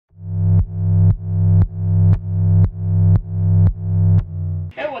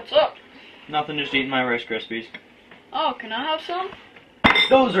What's up? Nothing, just eating my Rice Krispies. Oh, can I have some?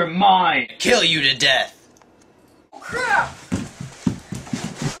 Those are mine! Kill you to death! Crap!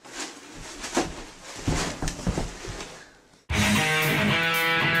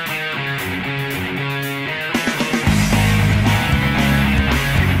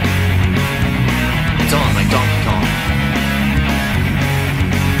 It's on like Donkey Kong.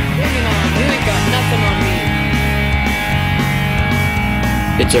 Bring it on, you ain't got nothing on me.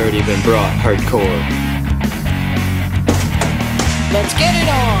 It's already been brought hardcore. Let's get it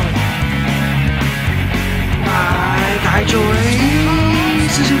on!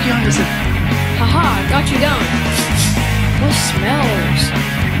 Haha, got you down. What smells?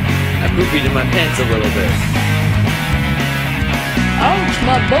 I poopied in my pants a little bit. Ouch,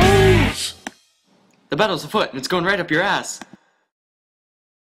 my bones! The battle's afoot, and it's going right up your ass.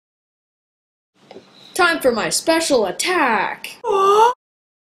 Time for my special attack!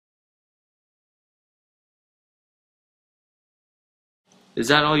 Is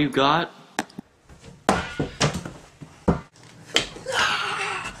that all you got?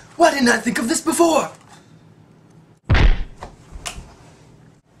 Why didn't I think of this before?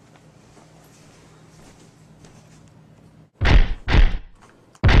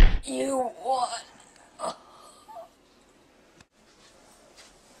 You won!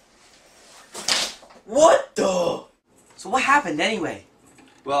 What the? So what happened anyway?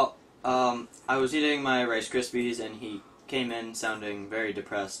 Well, I was eating my Rice Krispies and he came in sounding very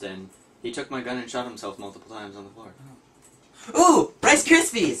depressed and he took my gun and shot himself multiple times on the floor. Ooh, Rice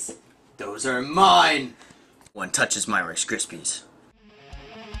Krispies! Those are mine! One touches my Rice Krispies.